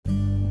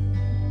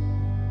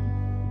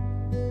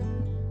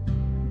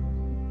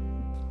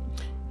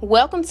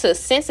Welcome to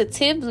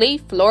Sensitively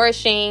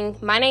Flourishing.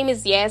 My name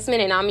is Yasmin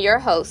and I'm your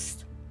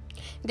host.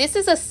 This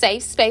is a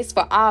safe space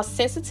for all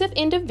sensitive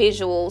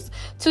individuals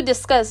to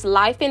discuss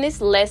life and its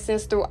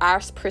lessons through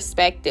our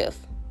perspective,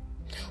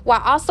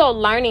 while also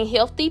learning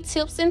healthy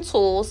tips and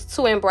tools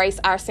to embrace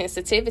our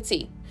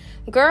sensitivity.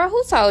 Girl,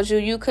 who told you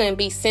you couldn't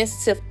be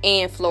sensitive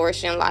and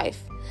flourish in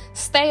life?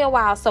 Stay a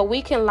while so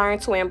we can learn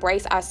to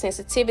embrace our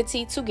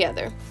sensitivity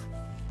together.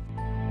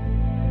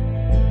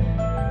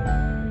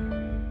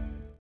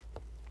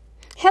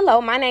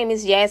 Hello, my name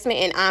is Yasmin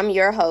and I'm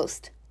your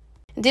host.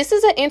 This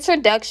is an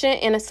introduction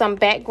and some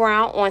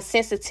background on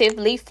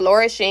sensitively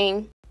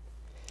flourishing.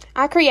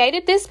 I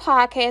created this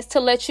podcast to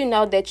let you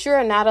know that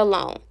you're not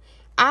alone.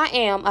 I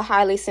am a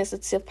highly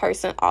sensitive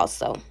person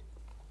also.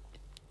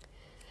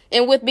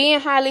 And with being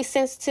highly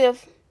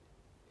sensitive,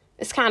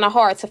 it's kind of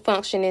hard to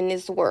function in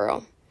this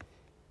world.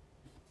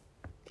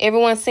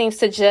 Everyone seems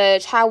to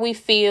judge how we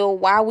feel,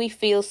 why we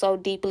feel so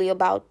deeply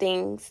about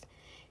things.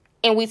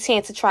 And we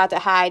tend to try to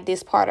hide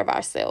this part of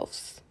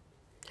ourselves.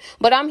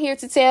 But I'm here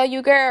to tell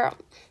you, girl,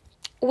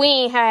 we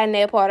ain't hiding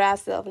that part of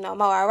ourselves no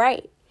more, all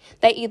right?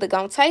 They either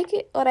gonna take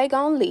it or they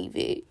gonna leave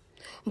it.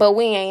 But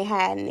we ain't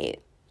hiding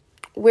it.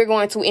 We're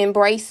going to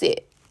embrace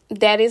it.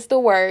 That is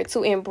the word,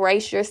 to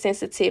embrace your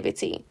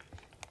sensitivity.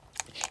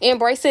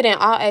 Embrace it in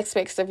all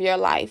aspects of your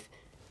life.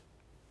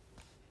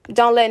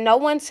 Don't let no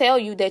one tell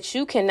you that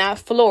you cannot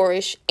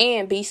flourish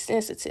and be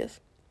sensitive.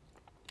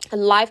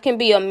 Life can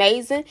be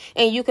amazing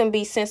and you can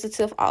be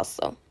sensitive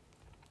also.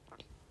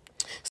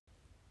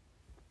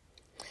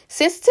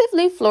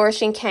 Sensitively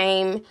flourishing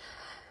came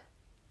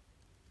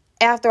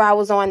after I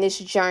was on this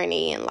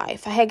journey in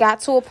life. I had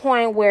got to a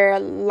point where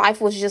life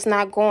was just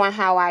not going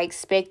how I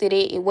expected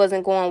it. It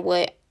wasn't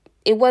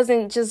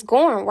just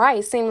going right.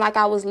 It seemed like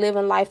I was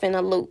living life in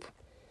a loop.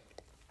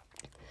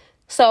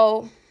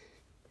 So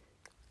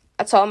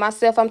I told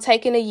myself I'm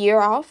taking a year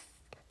off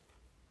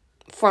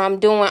from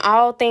doing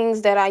all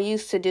things that I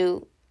used to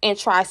do and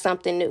try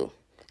something new.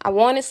 I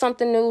wanted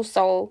something new,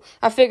 so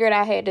I figured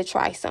I had to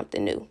try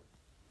something new.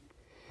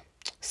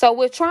 So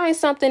with trying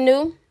something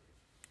new,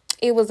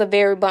 it was a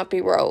very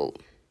bumpy road,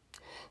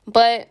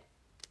 but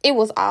it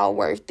was all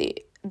worth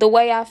it. The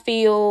way I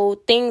feel,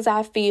 things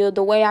I feel,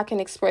 the way I can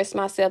express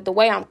myself, the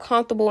way I'm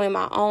comfortable in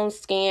my own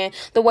skin,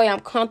 the way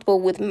I'm comfortable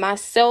with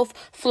myself,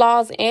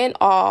 flaws and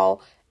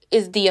all,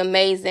 is the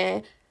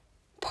amazing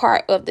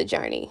part of the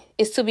journey,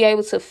 is to be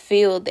able to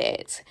feel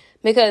that.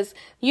 Because,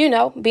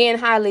 being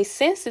highly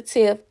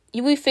sensitive,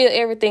 we feel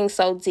everything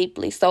so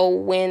deeply. So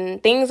when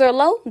things are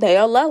low, they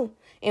are low.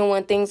 And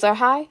when things are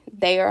high,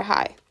 they are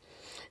high.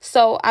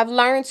 So I've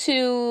learned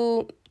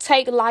to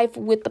take life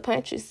with the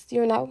punches,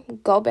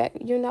 go back,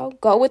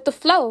 go with the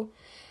flow.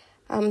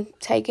 I'm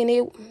taking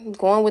it,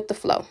 going with the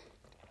flow.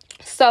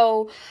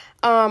 So,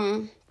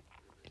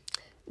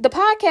 the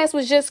podcast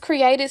was just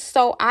created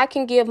so I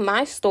can give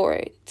my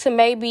story to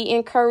maybe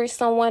encourage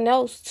someone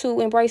else to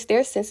embrace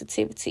their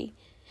sensitivity.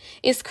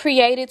 It's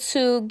created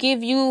to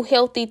give you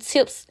healthy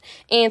tips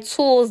and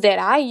tools that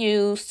I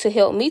use to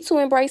help me to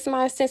embrace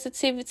my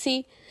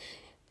sensitivity.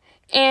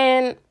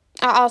 And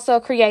I also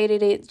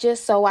created it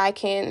just so I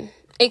can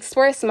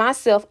express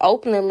myself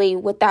openly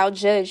without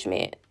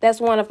judgment.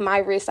 That's one of my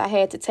risks I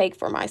had to take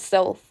for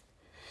myself,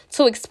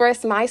 to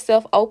express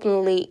myself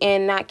openly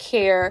and not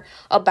care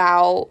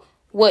about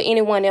what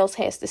anyone else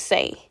has to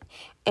say,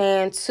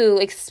 and to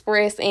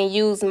express and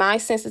use my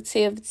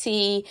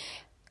sensitivity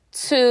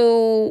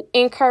to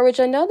encourage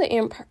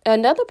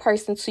another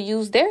person to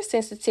use their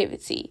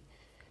sensitivity.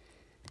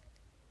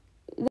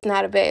 It's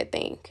not a bad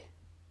thing.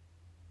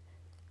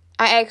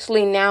 I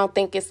actually now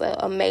think it's an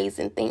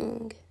amazing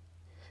thing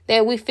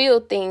that we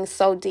feel things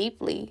so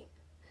deeply.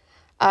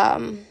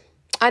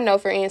 I know,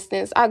 for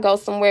instance, I go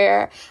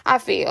somewhere,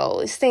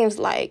 it seems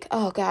like,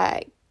 oh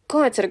God,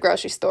 going to the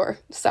grocery store.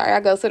 Sorry, I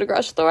go to the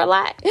grocery store a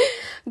lot.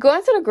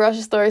 Going to the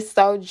grocery store is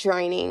so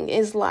draining.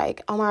 It's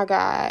like, oh my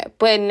God.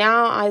 But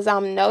now as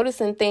I'm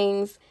noticing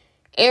things,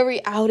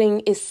 every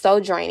outing is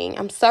so draining.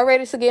 I'm so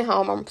ready to get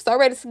home. I'm so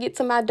ready to get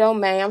to my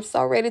domain. I'm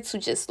so ready to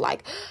just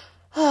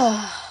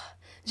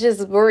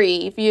just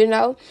breathe,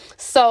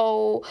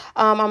 So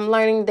I'm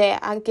learning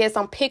that I guess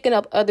I'm picking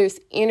up others'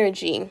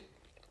 energy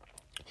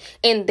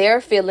in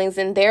their feelings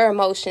and their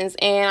emotions.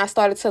 And I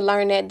started to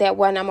learn that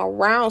when I'm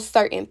around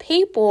certain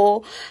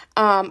people,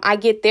 I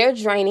get their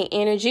draining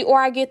energy or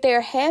I get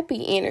their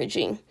happy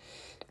energy.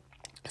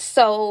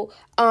 So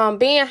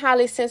being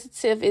highly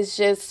sensitive is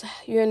just,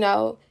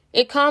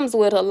 it comes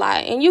with a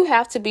lot and you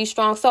have to be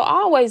strong. So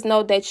always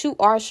know that you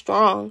are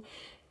strong.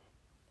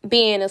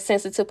 Being a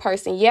sensitive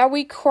person. Yeah,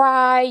 we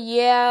cry.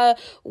 Yeah,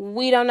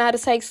 we don't know how to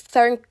take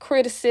certain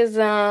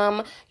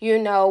criticism.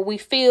 We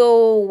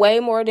feel way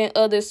more than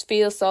others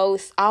feel. So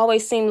it's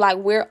always seemed like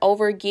we're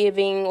over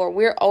giving or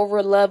we're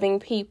over loving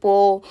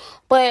people.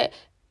 But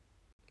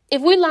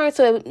if we learn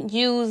to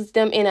use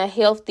them in a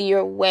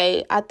healthier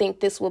way, I think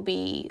this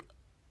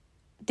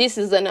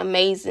is an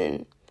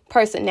amazing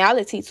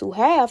personality to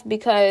have,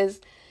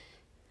 because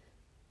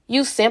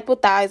You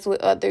sympathize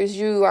with others.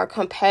 You are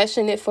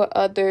compassionate for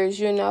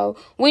others.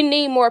 We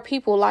need more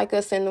people like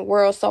us in the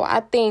world. So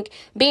I think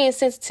being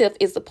sensitive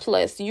is a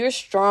plus. You're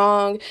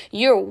strong.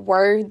 You're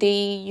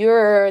worthy.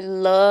 You're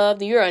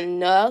loved. You're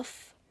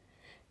enough.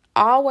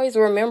 Always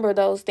remember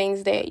those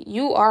things, that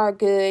you are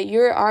good.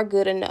 You are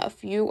good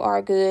enough. You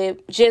are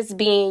good just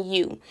being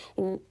you.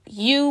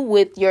 You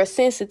with your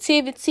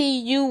sensitivity.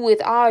 You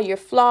with all your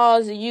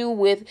flaws. You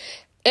with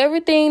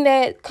everything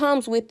that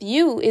comes with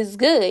you is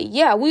good.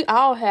 Yeah, we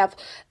all have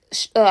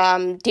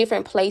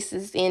different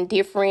places and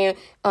different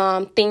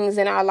things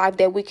in our life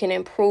that we can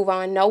improve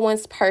on. No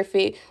one's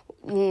perfect.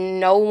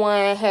 No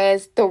one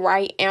has the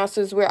right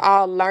answers. We're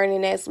all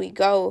learning as we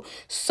go.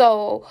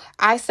 So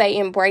I say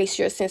embrace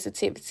your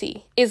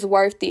sensitivity. It's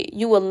worth it.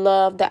 You will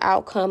love the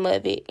outcome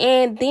of it.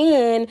 And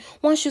then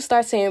once you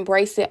start to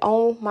embrace it,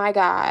 oh my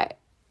God,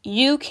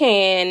 you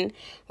can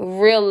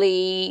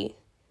really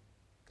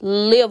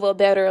live a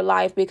better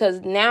life, because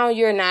now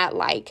you're not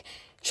like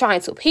trying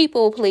to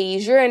people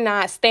please. You're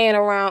not staying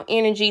around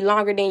energy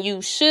longer than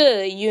you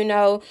should.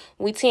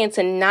 We tend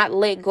to not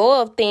let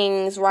go of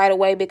things right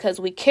away because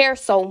we care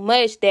so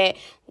much that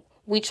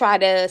we try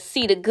to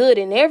see the good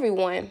in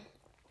everyone.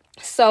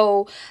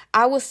 So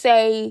I would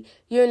say,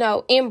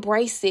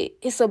 embrace it.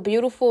 It's a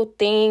beautiful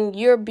thing.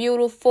 You're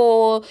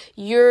beautiful.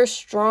 You're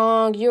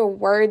strong. You're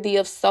worthy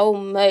of so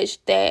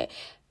much, that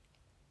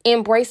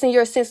embracing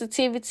your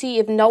sensitivity,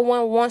 if no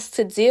one wants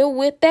to deal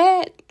with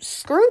that,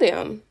 screw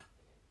them.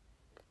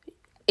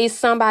 Is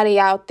somebody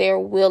out there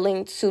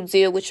willing to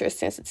deal with your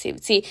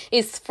sensitivity?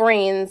 It's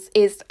friends,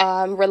 it's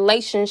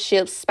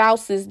relationships,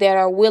 spouses that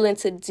are willing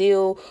to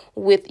deal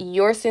with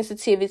your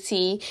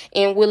sensitivity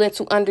and willing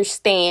to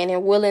understand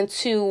and willing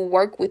to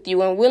work with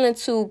you and willing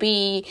to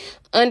be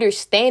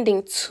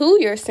understanding to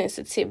your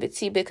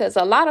sensitivity, because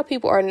a lot of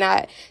people are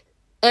not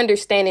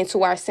understanding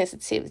to our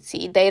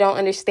sensitivity. They don't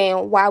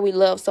understand why we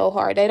love so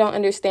hard. They don't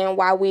understand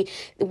why we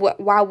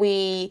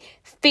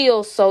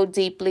feel so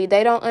deeply.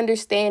 They don't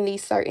understand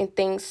these certain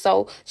things.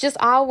 So just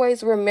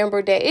always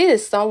remember that it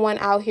is someone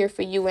out here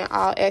for you in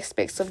all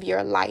aspects of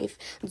your life.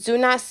 Do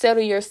not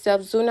settle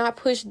yourself. Do not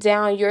push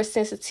down your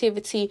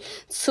sensitivity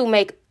to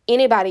make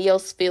anybody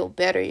else feel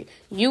better.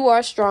 You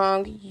are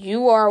strong.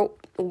 You are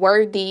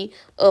worthy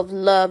of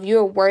love.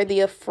 You're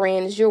worthy of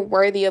friends. You're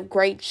worthy of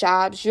great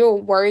jobs. You're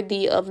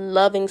worthy of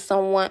loving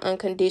someone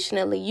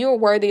unconditionally. You're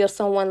worthy of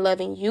someone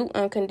loving you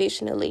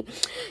unconditionally.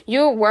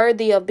 You're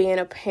worthy of being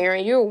a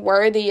parent. You're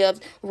worthy of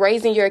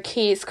raising your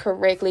kids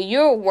correctly.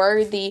 You're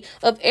worthy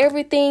of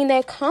everything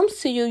that comes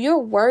to you. You're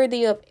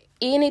worthy of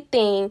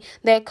anything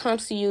that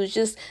comes to you.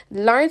 Just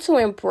learn to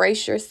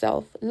embrace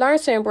yourself. Learn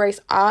to embrace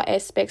all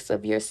aspects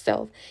of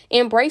yourself.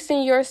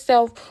 Embracing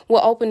yourself will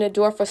open the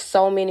door for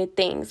so many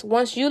things.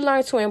 Once you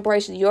learn to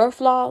embrace your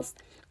flaws,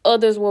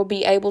 others will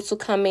be able to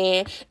come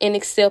in and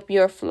accept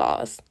your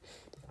flaws.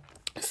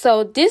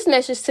 So this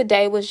message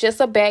today was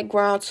just a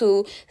background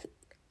to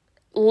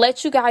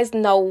let you guys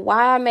know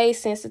why I made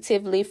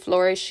Sensitively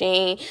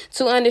Flourishing,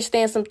 to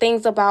understand some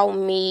things about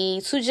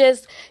me, to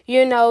just,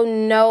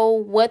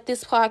 know what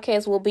this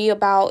podcast will be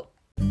about.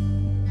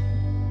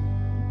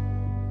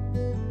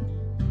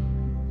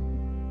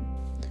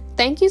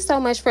 Thank you so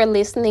much for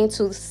listening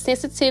to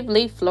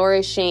Sensitively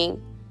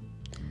Flourishing.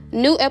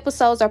 New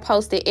episodes are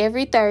posted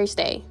every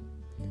Thursday.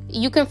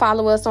 You can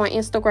follow us on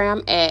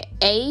Instagram at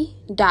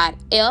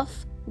a.f.dreams_.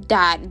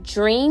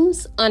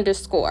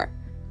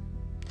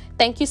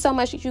 Thank you so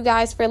much, you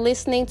guys, for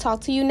listening.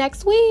 Talk to you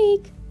next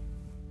week.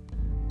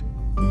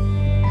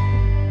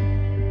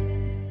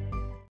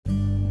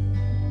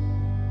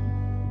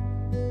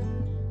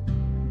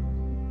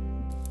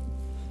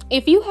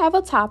 If you have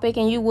a topic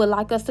and you would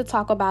like us to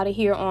talk about it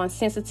here on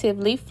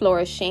Sensitively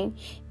Flourishing,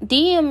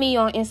 DM me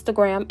on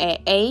Instagram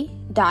at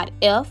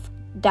a.f.dreams_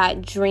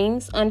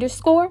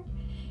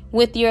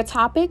 with your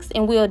topics,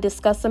 and we'll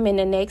discuss them in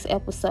the next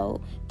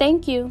episode.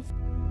 Thank you.